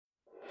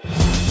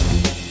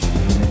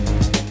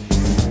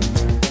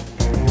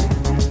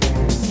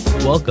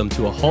Welcome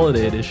to a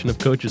holiday edition of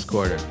Coach's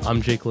Corner.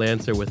 I'm Jake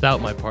Lancer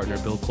without my partner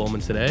Bill Coleman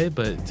today,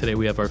 but today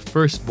we have our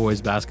first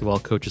boys basketball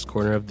Coach's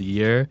Corner of the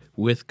year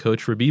with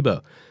Coach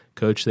Rebibo.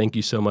 Coach, thank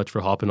you so much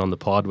for hopping on the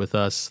pod with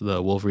us.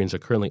 The Wolverines are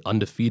currently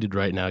undefeated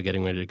right now,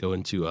 getting ready to go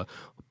into a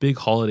big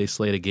holiday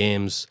slate of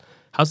games.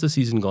 How's the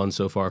season gone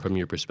so far from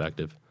your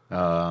perspective?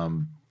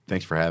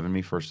 Thanks for having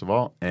me, first of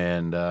all,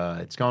 and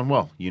it's gone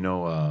well. You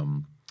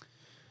know,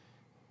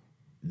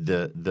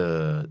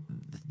 the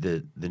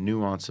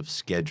nuance of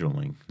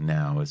scheduling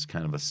now is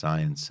kind of a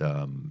science.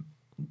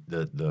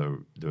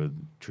 The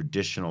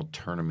traditional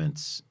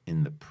tournaments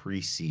in the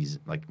preseason,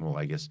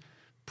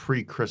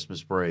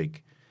 pre-Christmas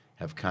break,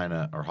 have kind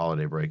of, or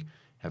holiday break,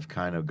 have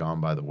kind of gone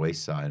by the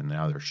wayside, and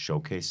now they're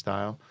showcase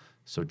style.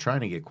 So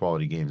trying to get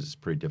quality games is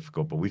pretty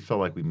difficult, but we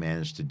felt like we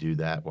managed to do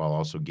that while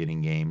also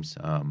getting games.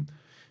 I feel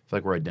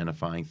like we're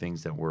identifying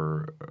things that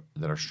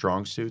are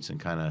strong suits and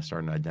kind of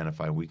starting to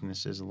identify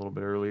weaknesses a little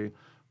bit earlier,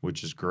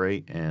 which is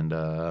great. And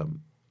we're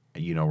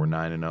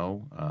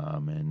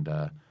 9-0, and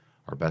our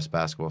best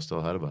basketball is still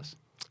ahead of us.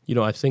 You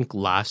know, I think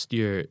last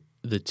year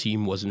the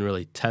team wasn't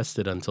really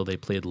tested until they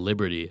played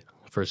Liberty,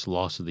 first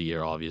loss of the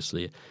year,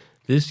 obviously.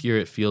 This year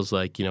it feels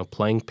like,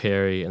 playing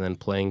Perry and then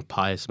playing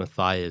Pius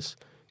Mathias,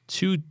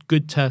 two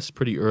good tests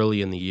pretty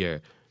early in the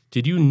year.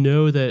 Did you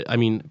know that,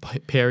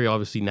 Perry,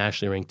 obviously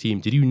nationally ranked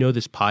team, did you know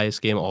this Pius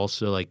game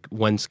also, like,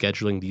 when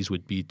scheduling these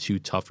would be two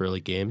tough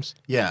early games?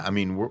 Yeah,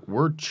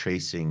 we're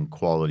chasing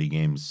quality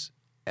games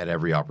at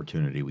every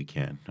opportunity we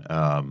can.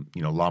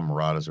 La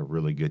Mirada's a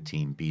really good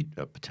team, beat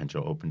a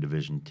potential open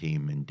division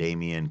team, and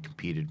Damien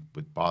competed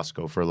with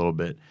Bosco for a little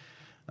bit.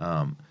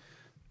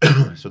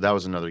 So that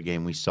was another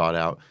game we sought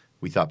out.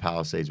 We thought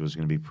Palisades was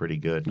going to be pretty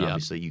good. And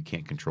obviously, you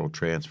can't control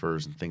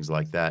transfers and things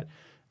like that.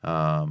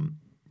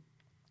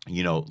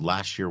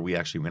 Last year we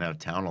actually went out of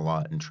town a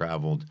lot and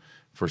traveled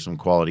for some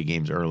quality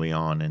games early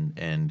on,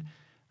 and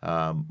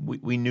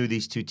we knew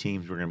these two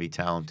teams were going to be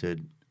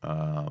talented.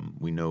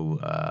 We know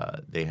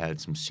they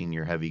had some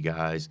senior heavy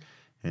guys,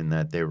 and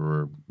that they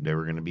were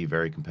going to be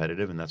very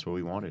competitive, and that's what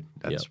we wanted.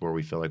 That's where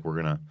we feel like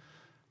we're going to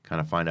kind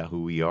of find out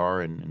who we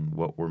are and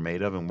what we're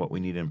made of and what we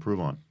need to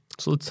improve on.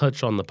 So let's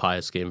touch on the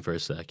Pius game for a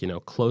sec.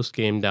 Close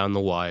game down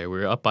the wire. We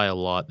were up by a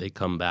lot. They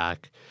come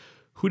back.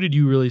 Who did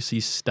you really see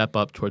step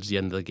up towards the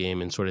end of the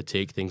game and sort of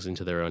take things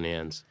into their own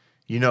hands?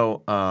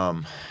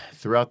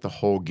 Throughout the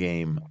whole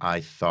game,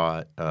 I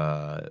thought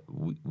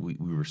we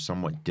were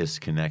somewhat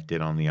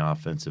disconnected on the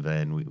offensive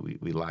end.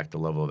 We lacked a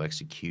level of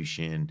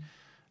execution.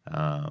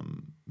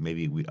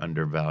 Maybe we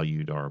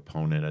undervalued our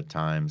opponent at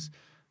times.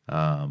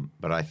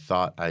 But I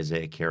thought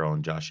Isaiah Carroll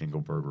and Josh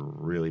Engelberg were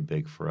really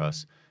big for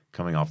us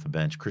coming off the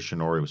bench.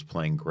 Christian Ori was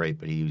playing great,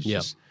 but he was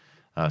just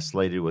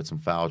slated with some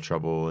foul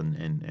trouble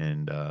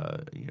and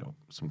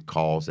some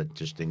calls that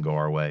just didn't go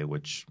our way,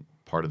 which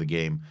part of the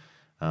game.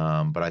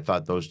 But I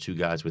thought those two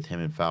guys with him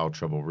in foul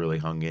trouble really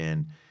hung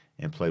in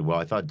and played well.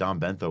 I thought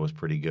Dom Bentho was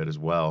pretty good as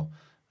well,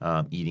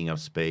 eating up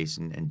space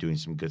and doing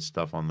some good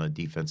stuff on the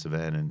defensive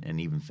end and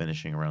even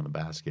finishing around the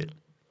basket.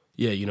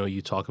 Yeah,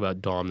 you talk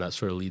about Dom, that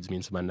sort of leads me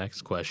into my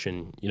next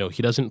question.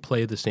 He doesn't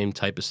play the same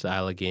type of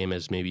style of game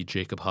as maybe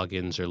Jacob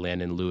Huggins or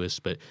Landon Lewis,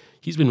 but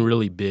he's been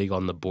really big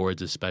on the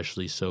boards,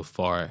 especially so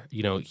far.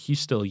 He's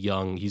still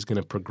young. He's going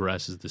to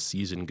progress as the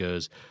season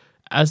goes.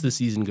 As the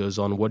season goes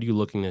on, what are you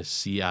looking to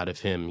see out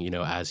of him,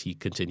 as he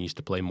continues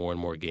to play more and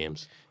more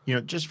games?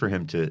 Just for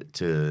him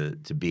to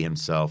be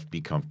himself, be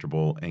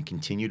comfortable, and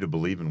continue to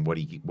believe in what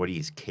he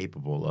is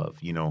capable of.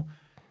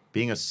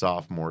 Being a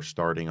sophomore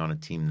starting on a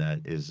team that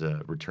is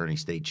returning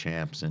state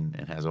champs and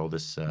has all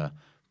this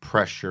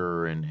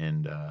pressure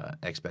and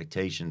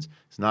expectations,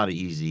 it's not an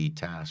easy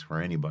task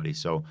for anybody.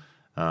 So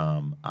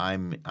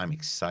I'm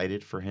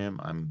excited for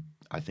him.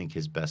 I think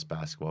his best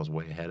basketball is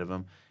way ahead of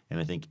him, and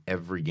I think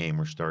every game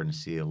we're starting to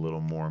see a little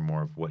more and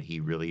more of what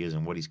he really is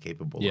and what he's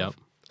capable of.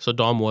 So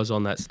Dom was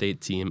on that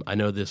state team. I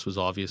know this was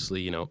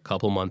obviously, a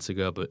couple months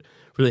ago, but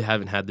really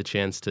haven't had the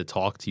chance to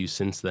talk to you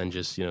since then,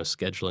 just,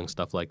 scheduling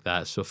stuff like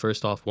that. So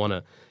first off, want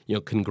to,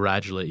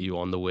 congratulate you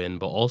on the win,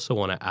 but also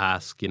want to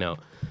ask,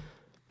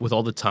 with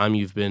all the time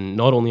you've been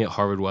not only at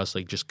Harvard West,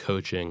 like just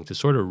coaching, to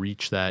sort of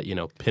reach that,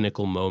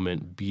 pinnacle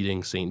moment,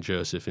 beating St.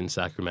 Joseph in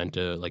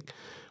Sacramento, like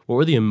what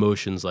were the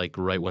emotions like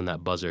right when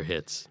that buzzer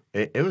hits?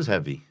 It was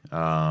heavy.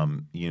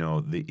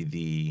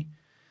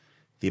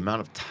 The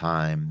amount of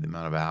time, the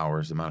amount of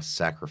hours, the amount of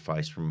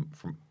sacrifice from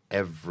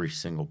every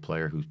single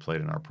player who's played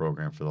in our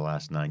program for the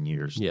last 9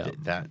 years,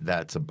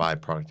 that's a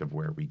byproduct of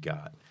where we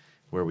got,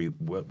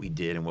 what we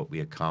did and what we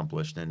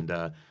accomplished. And,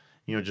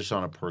 just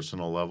on a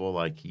personal level,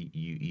 like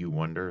you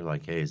wonder,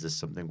 like, hey, is this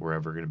something we're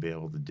ever going to be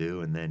able to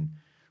do? And then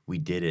we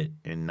did it.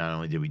 And not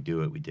only did we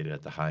do it, we did it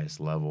at the highest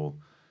level.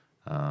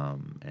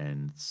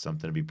 And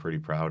something to be pretty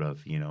proud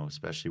of,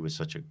 especially with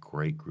such a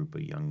great group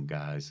of young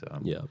guys.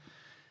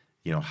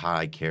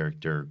 High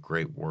character,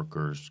 great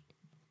workers,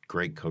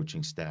 great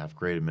coaching staff,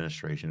 great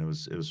administration. It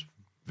was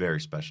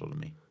very special to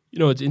me.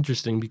 It's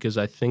interesting because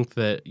I think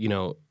that,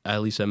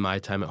 at least at my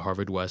time at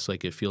Harvard West,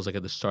 like it feels like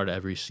at the start of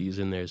every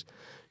season, there's,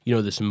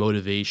 this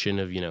motivation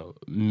of,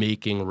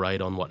 making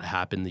right on what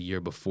happened the year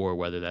before,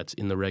 whether that's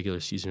in the regular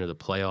season or the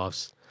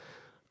playoffs.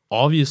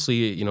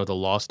 Obviously, the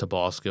loss to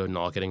Bosco,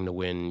 not getting to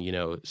win,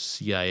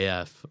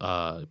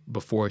 CIF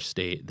before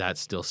state, that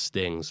still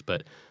stings.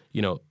 But,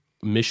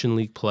 Mission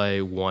League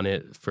play won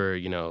it for,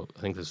 I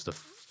think this is the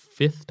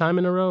fifth time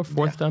in a row,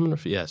 fourth time in a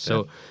row. Yeah.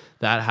 So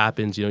that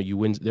happens, you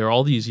win. There are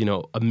all these,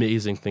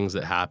 amazing things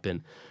that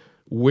happen.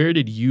 Where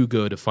did you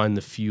go to find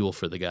the fuel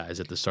for the guys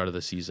at the start of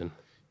the season?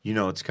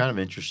 It's kind of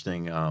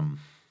interesting.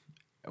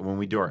 When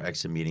we do our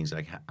exit meetings,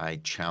 I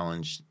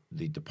challenge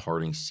the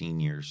departing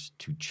seniors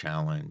to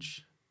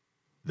challenge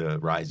the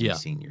rising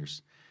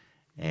seniors.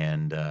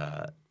 And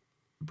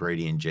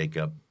Brady and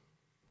Jacob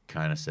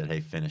kind of said,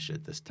 hey, finish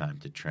it this time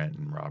to Trent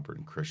and Robert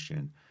and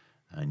Christian,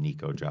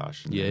 Nico,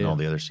 Josh, and all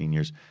the other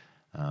seniors.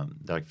 They're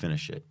like,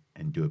 finish it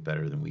and do it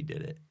better than we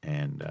did it.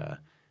 And,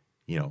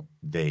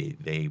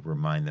 they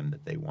remind them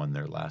that they won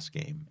their last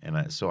game.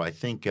 And so I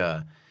think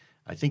that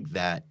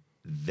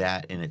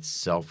in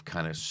itself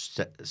kind of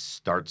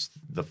starts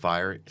the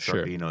fire,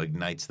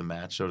 ignites the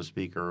match, so to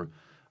speak, or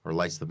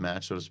lights the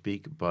match, so to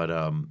speak. But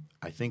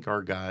I think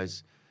our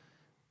guys,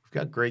 we've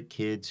got great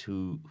kids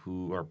who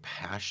are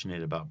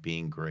passionate about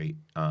being great,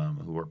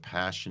 who are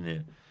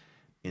passionate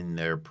in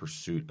their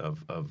pursuit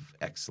of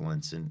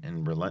excellence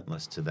and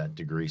relentless to that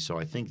degree. So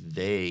I think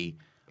they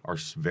are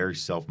very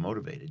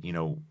self-motivated.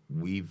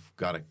 We've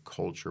got a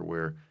culture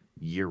where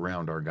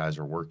year-round our guys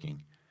are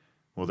working.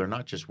 Well, they're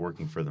not just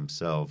working for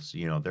themselves.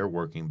 They're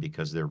working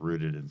because they're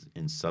rooted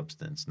in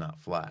substance, not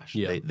flash.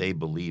 Yeah. They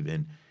believe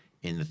in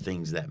the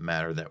things that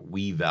matter, that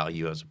we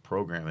value as a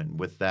program. And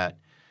with that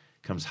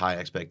comes high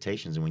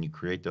expectations. And when you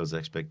create those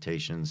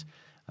expectations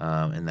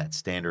and that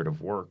standard of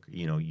work,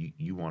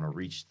 you want to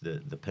reach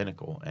the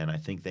pinnacle. And I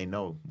think they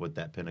know what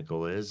that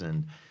pinnacle is.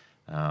 And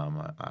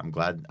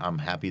I'm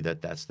happy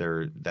that that's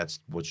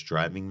what's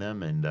driving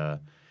them. And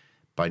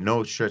by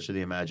no stretch of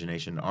the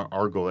imagination,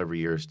 our goal every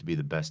year is to be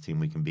the best team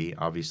we can be.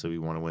 Obviously, we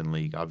want to win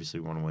league. Obviously,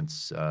 we want to win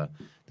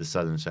the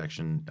Southern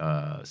Section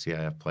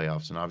CIF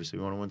playoffs. And obviously,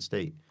 we want to win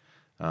state.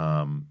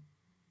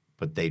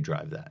 But they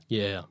drive that.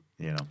 Yeah.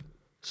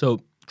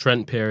 So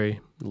Trent Perry,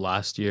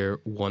 last year,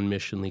 won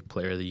Mission League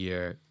Player of the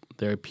Year.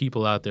 There are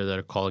people out there that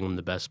are calling him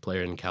the best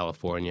player in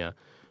California.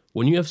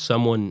 When you have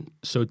someone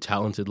so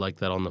talented like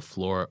that on the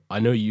floor, I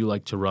know you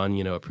like to run,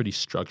 a pretty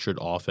structured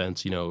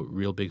offense,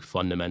 real big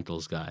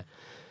fundamentals guy.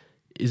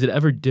 Is it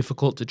ever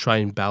difficult to try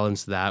and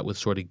balance that with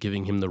sort of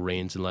giving him the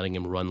reins and letting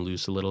him run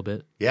loose a little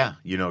bit? Yeah,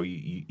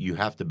 you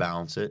have to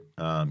balance it.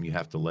 You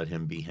have to let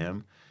him be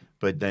him.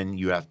 But then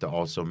you have to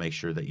also make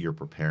sure that you're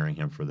preparing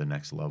him for the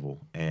next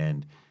level.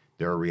 And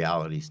there are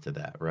realities to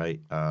that, right?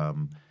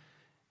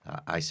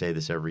 I say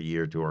this every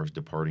year to our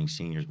departing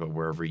seniors, but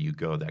wherever you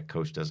go, that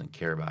coach doesn't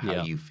care about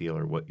how you feel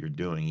or what you're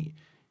doing.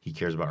 He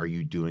cares about, are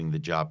you doing the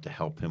job to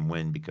help him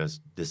win,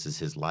 because this is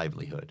his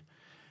livelihood.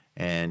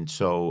 And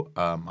so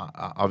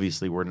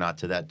obviously we're not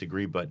to that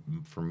degree, but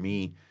for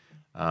me,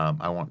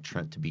 I want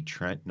Trent to be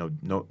Trent.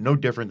 No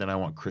different than I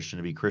want Christian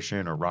to be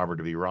Christian, or Robert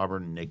to be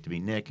Robert, and Nick to be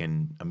Nick,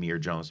 and Amir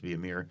Jones to be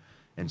Amir,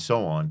 and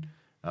so on.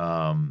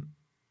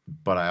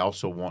 But I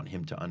also want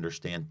him to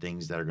understand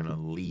things that are going to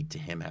lead to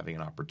him having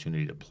an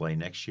opportunity to play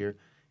next year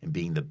and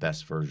being the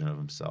best version of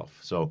himself.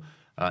 So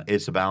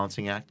it's a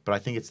balancing act, but I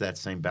think it's that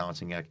same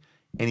balancing act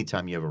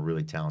anytime you have a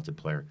really talented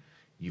player.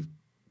 You've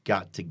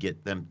got to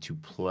get them to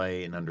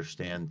play and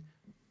understand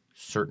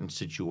certain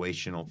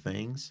situational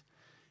things,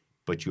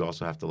 but you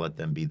also have to let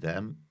them be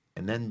them.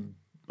 And then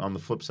on the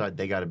flip side,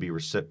 they got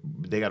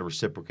to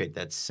reciprocate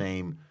that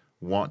same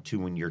want to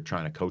when you're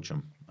trying to coach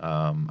them.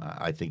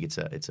 I think it's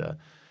a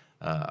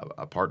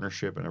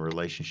partnership and a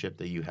relationship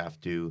that you have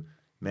to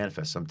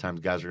manifest. Sometimes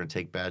guys are going to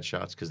take bad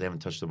shots because they haven't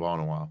touched the ball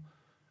in a while.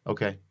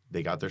 Okay,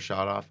 they got their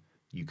shot off.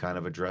 You kind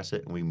of address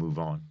it, and we move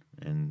on.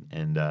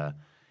 And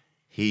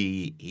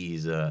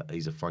he's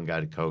a fun guy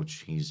to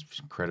coach. He's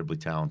incredibly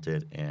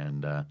talented,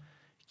 and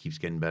he keeps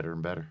getting better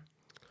and better.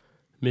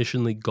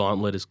 Mission League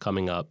Gauntlet is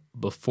coming up.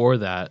 Before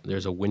that,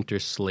 there's a winter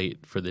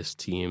slate for this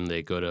team.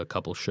 They go to a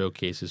couple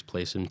showcases,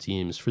 play some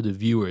teams. For the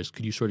viewers,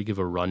 could you sort of give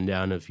a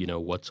rundown of,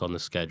 what's on the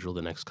schedule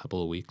the next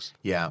couple of weeks?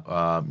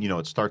 Yeah,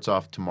 it starts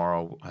off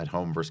tomorrow at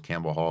home versus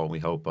Campbell Hall. We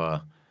hope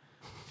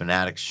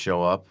Fanatics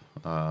show up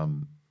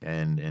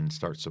and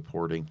start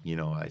supporting.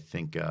 I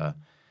think I'd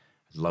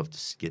love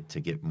to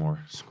get more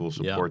school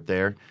support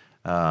there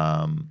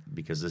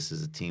because this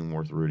is a team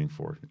worth rooting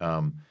for.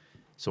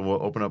 So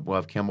we'll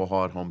have Campbell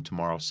Hall at home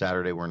tomorrow.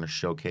 Saturday, we're in a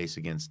showcase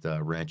against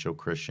Rancho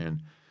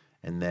Christian.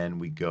 And then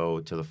we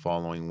go to the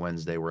following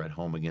Wednesday. We're at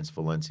home against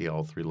Valencia,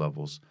 all three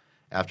levels.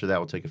 After that,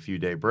 we'll take a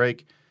few-day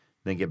break,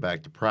 then get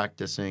back to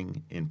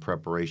practicing in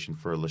preparation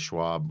for Le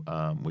Schwab,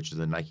 which is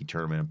a Nike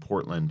tournament in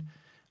Portland,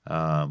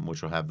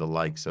 which will have the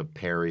likes of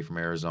Perry from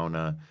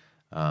Arizona,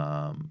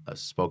 a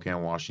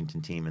Spokane,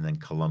 Washington team, and then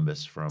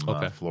Columbus from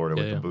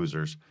Florida with the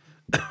Boozers,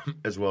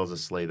 as well as a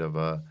slate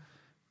of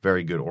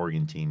very good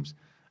Oregon teams.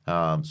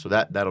 So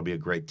that'll be a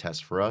great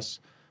test for us.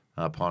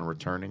 Upon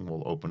returning,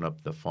 we'll open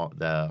up the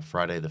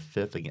Friday the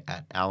 5th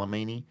at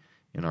Alamany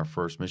in our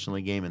first Mission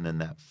League game, and then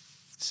that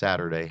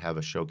Saturday have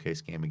a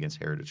showcase game against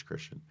Heritage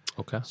Christian.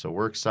 Okay. So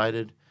we're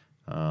excited.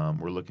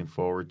 We're looking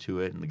forward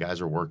to it, and the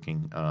guys are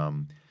working.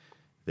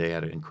 They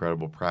had an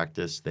incredible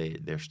practice.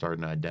 They're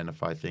starting to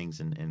identify things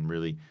and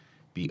really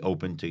be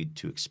open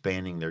to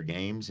expanding their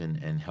games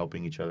and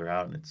helping each other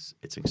out, and it's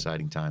an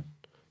exciting time.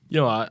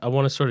 I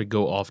want to sort of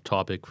go off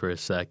topic for a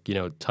sec.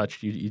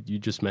 You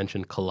just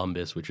mentioned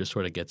Columbus, which just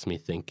sort of gets me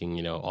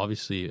thinking.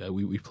 Obviously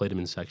we played them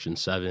in Section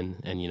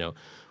 7, and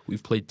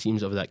we've played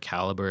teams of that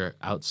caliber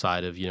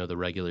outside of the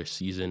regular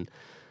season.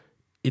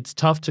 It's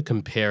tough to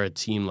compare a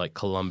team like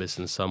Columbus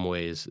in some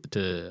ways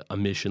to a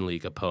Mission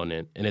League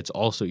opponent, and it's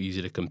also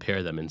easy to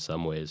compare them in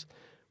some ways.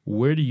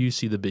 Where do you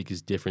see the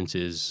biggest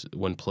differences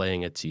when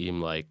playing a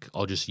team like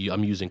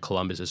I'm using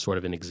Columbus as sort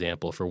of an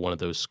example for one of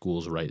those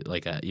schools, right?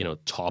 Like at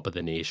top of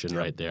the nation,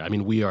 right there. I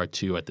mean, we are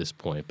too at this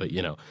point, but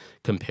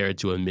compared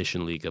to a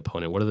Mission League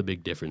opponent, what are the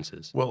big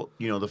differences? Well,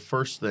 the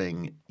first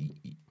thing,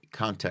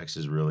 context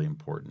is really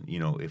important.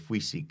 If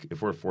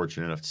we're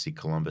fortunate enough to see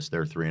Columbus,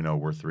 they're 3-0,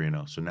 we're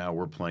 3-0. So now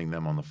we're playing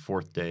them on the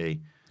fourth day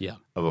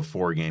of a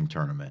 4-game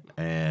tournament,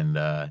 and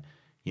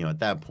at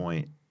that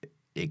point,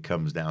 it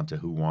comes down to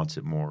who wants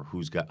it more,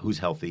 who's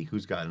healthy,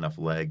 who's got enough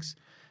legs,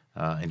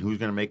 and who's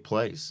going to make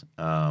plays.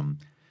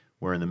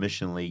 Where in the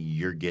Mission League,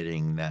 you're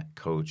getting that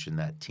coach and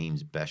that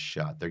team's best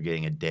shot. They're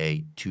getting a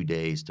day, 2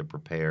 days to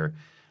prepare.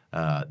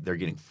 They're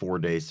getting 4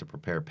 days to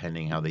prepare,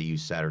 pending how they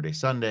use Saturday,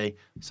 Sunday.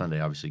 Sunday,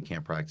 obviously, you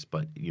can't practice,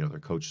 but their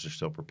coaches are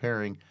still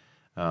preparing.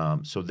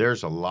 So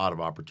there's a lot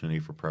of opportunity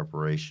for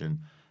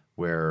preparation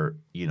where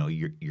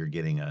you're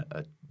getting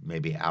a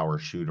maybe hour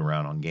shoot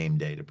around on game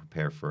day to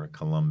prepare for a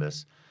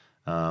Columbus.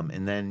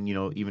 And then,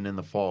 even in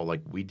the fall,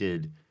 like we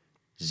did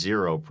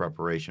zero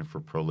preparation for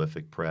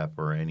Prolific Prep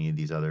or any of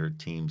these other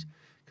teams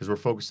because we're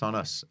focused on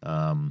us.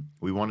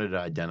 We wanted to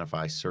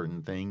identify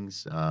certain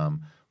things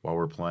while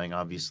we're playing,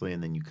 obviously,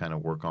 and then you kind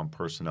of work on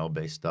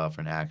personnel-based stuff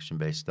and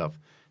action-based stuff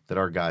that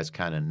our guys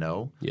kind of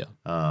know. Yeah.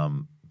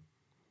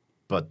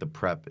 But the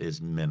prep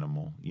is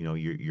minimal.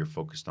 You're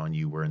focused on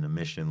you. We're in the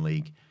Mission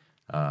League.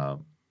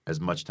 As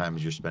much time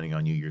as you're spending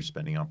on you, you're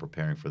spending on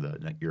preparing for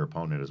your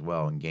opponent as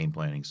well and game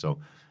planning. So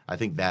I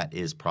think that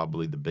is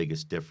probably the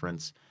biggest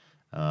difference.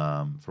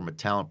 From a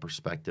talent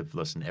perspective,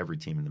 listen, every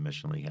team in the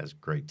Mission League has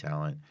great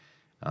talent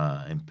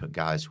and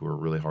guys who are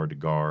really hard to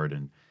guard,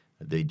 and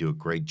they do a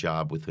great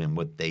job within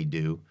what they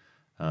do.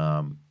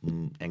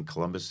 And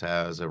Columbus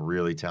has a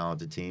really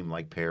talented team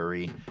like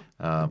Perry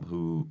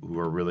who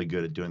are really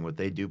good at doing what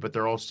they do, but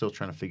they're all still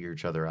trying to figure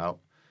each other out.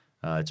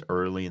 It's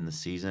early in the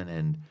season,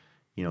 and,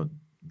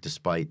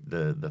 despite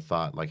the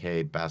thought like,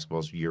 hey,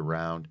 basketball's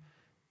year-round,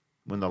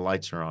 when the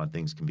lights are on,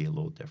 things can be a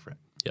little different.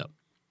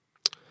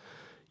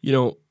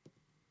 Yeah.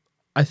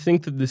 I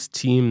think that this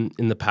team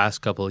in the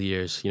past couple of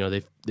years,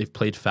 they've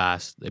played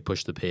fast, they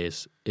pushed the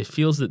pace. It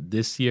feels that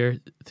this year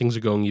things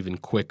are going even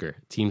quicker,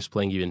 teams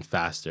playing even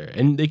faster.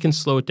 And they can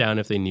slow it down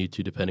if they need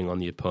to, depending on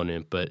the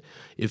opponent. But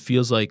it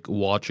feels like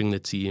watching the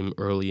team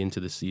early into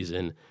the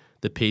season,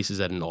 the pace is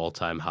at an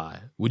all-time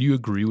high. Would you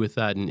agree with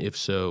that? And if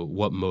so,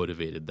 what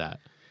motivated that?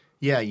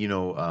 Yeah,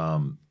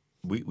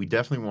 we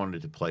definitely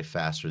wanted to play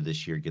faster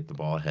this year, get the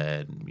ball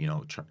ahead,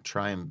 and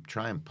try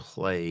and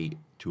play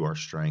to our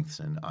strengths.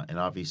 And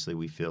obviously,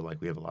 we feel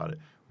like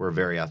we're a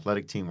very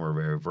athletic team, we're a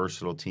very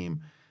versatile team,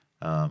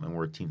 and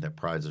we're a team that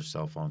prides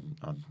ourselves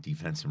on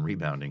defense and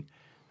rebounding.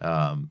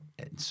 And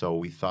so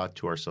we thought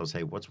to ourselves,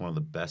 hey, what's one of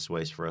the best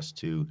ways for us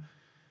to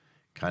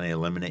kind of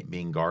eliminate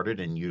being guarded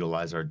and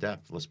utilize our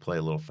depth? Let's play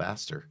a little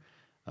faster.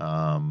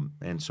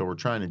 And so we're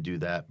trying to do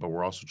that, but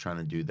we're also trying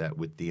to do that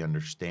with the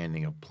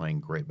understanding of playing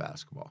great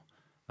basketball.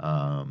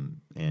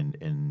 And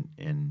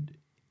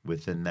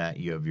within that,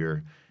 you have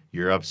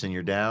your ups and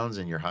your downs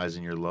and your highs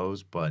and your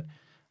lows. But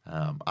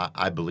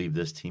I believe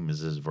this team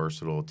is as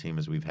versatile a team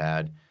as we've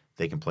had.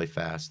 They can play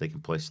fast, they can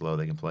play slow,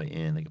 they can play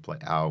in, they can play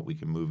out. We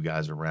can move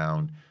guys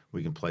around.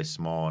 We can play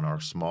small, and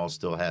our small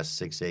still has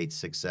 6'8",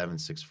 6'7",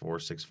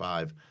 6'4",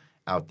 6'5",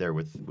 out there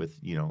with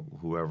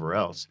whoever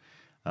else.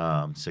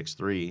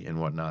 6'3" and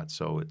whatnot,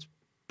 so it's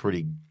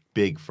pretty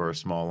big for a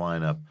small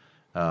lineup.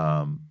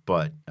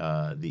 But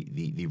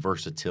the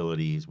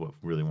versatility is what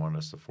really wanted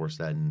us to force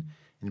that and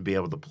be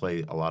able to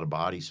play a lot of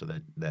bodies so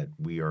that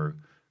we are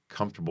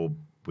comfortable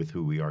with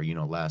who we are.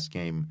 Last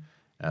game,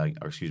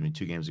 2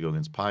 games ago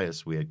against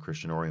Pius, we had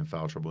Christian Ori in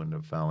foul trouble, ended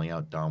up fouling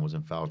out. Don was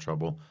in foul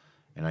trouble,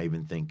 and I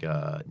even think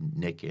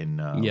Nick and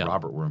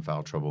Robert were in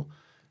foul trouble.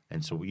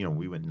 And so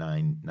we went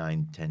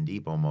 9-10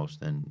 deep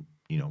almost, and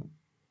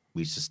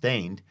we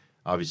sustained.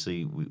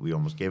 Obviously, we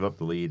almost gave up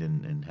the lead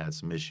and had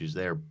some issues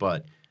there,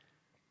 but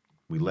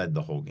we led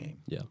the whole game.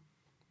 Yeah.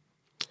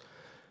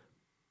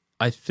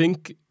 I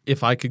think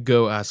if I could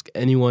go ask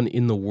anyone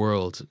in the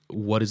world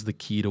what is the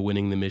key to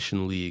winning the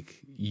Mission League,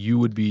 you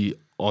would be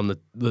on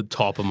the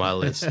top of my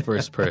list,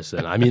 first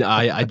person. I mean,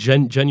 I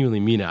genuinely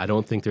mean it. I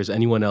don't think there's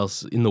anyone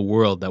else in the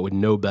world that would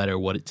know better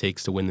what it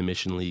takes to win the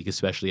Mission League,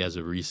 especially as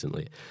of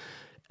recently.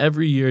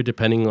 every year,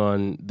 depending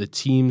on the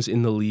teams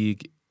in the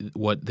league,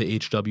 what the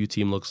HW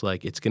team looks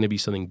like, it's going to be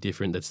something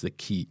different that's the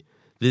key.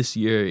 This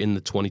year in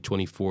the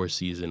 2024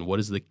 season, what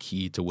is the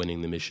key to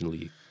winning the Mission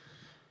League?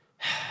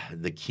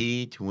 The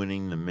key to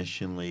winning the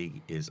Mission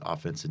League is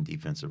offense and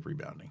defensive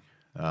rebounding.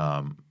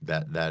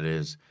 That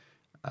is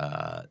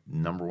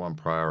number one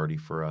priority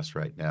for us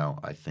right now.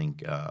 I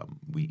think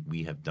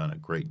we have done a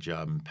great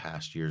job in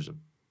past years of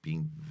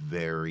being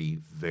very,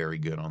 very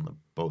good on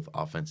both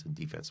offense and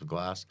defensive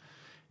glass.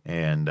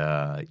 And,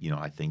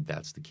 I think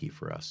that's the key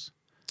for us.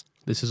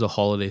 This is a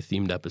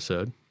holiday-themed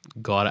episode.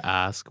 Gotta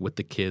ask, with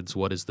the kids,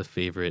 what is the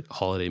favorite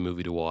holiday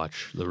movie to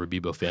watch? The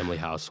Rebibo family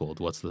household.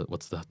 What's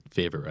the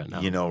favorite right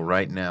now?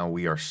 Right now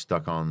we are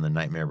stuck on The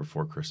Nightmare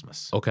Before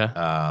Christmas. Okay.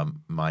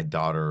 My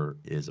daughter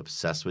is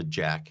obsessed with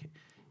Jack.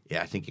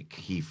 Yeah, I think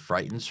he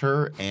frightens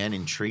her and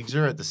intrigues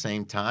her at the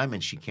same time,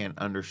 and she can't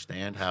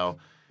understand how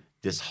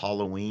this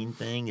Halloween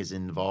thing is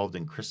involved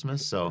in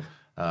Christmas. So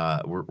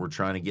we're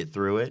trying to get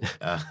through it,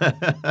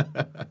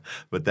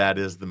 but that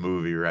is the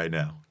movie right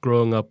now.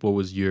 Growing up, what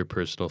was your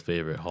personal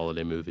favorite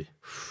holiday movie?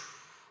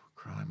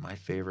 My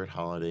favorite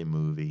holiday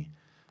movie,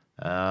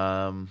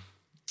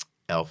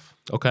 Elf.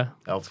 Okay.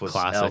 Elf's a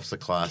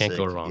classic. Can't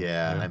go wrong.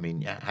 Yeah, I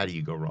mean, how do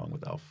you go wrong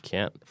with Elf?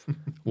 Can't.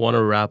 Want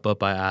to wrap up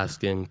by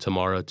asking,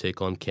 tomorrow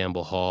take on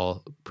Campbell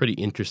Hall. Pretty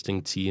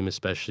interesting team,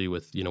 especially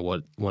with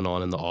what went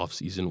on in the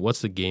offseason. What's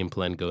the game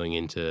plan going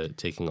into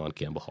taking on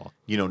Campbell Hall?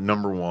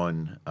 Number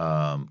one,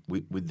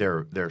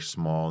 they're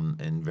small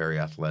and very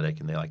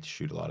athletic, and they like to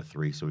shoot a lot of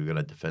threes. So we've got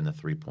to defend the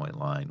 3-point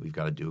line. We've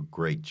got to do a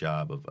great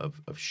job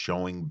of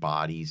showing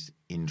bodies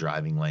in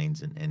driving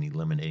lanes and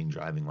eliminating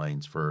driving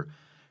lanes for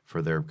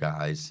their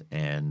guys,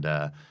 and we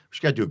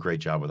just got to do a great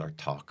job with our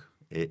talk.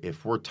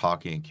 If we're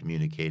talking and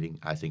communicating,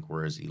 I think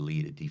we're as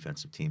elite a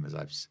defensive team as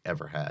I've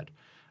ever had.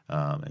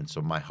 And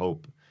so my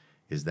hope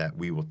is that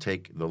we will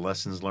take the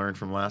lessons learned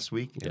from last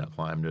week and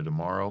apply them to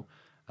tomorrow.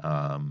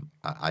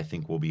 I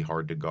think we'll be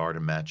hard to guard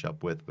and match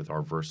up with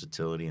our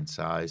versatility and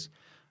size.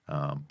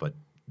 But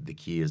the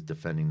key is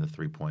defending the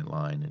 3-point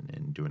line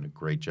and doing a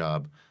great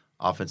job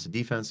offensive,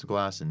 defensive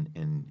glass, and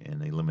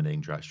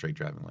eliminating straight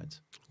driving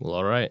lanes. Well,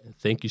 all right.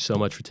 Thank you so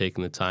much for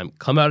taking the time.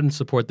 Come out and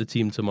support the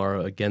team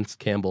tomorrow against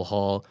Campbell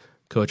Hall.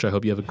 Coach, I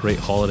hope you have a great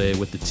holiday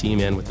with the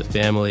team and with the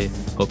family.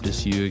 Hope to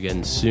see you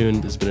again soon.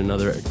 This has been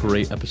another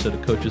great episode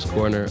of Coach's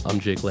Corner. I'm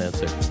Jake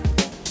Lancer.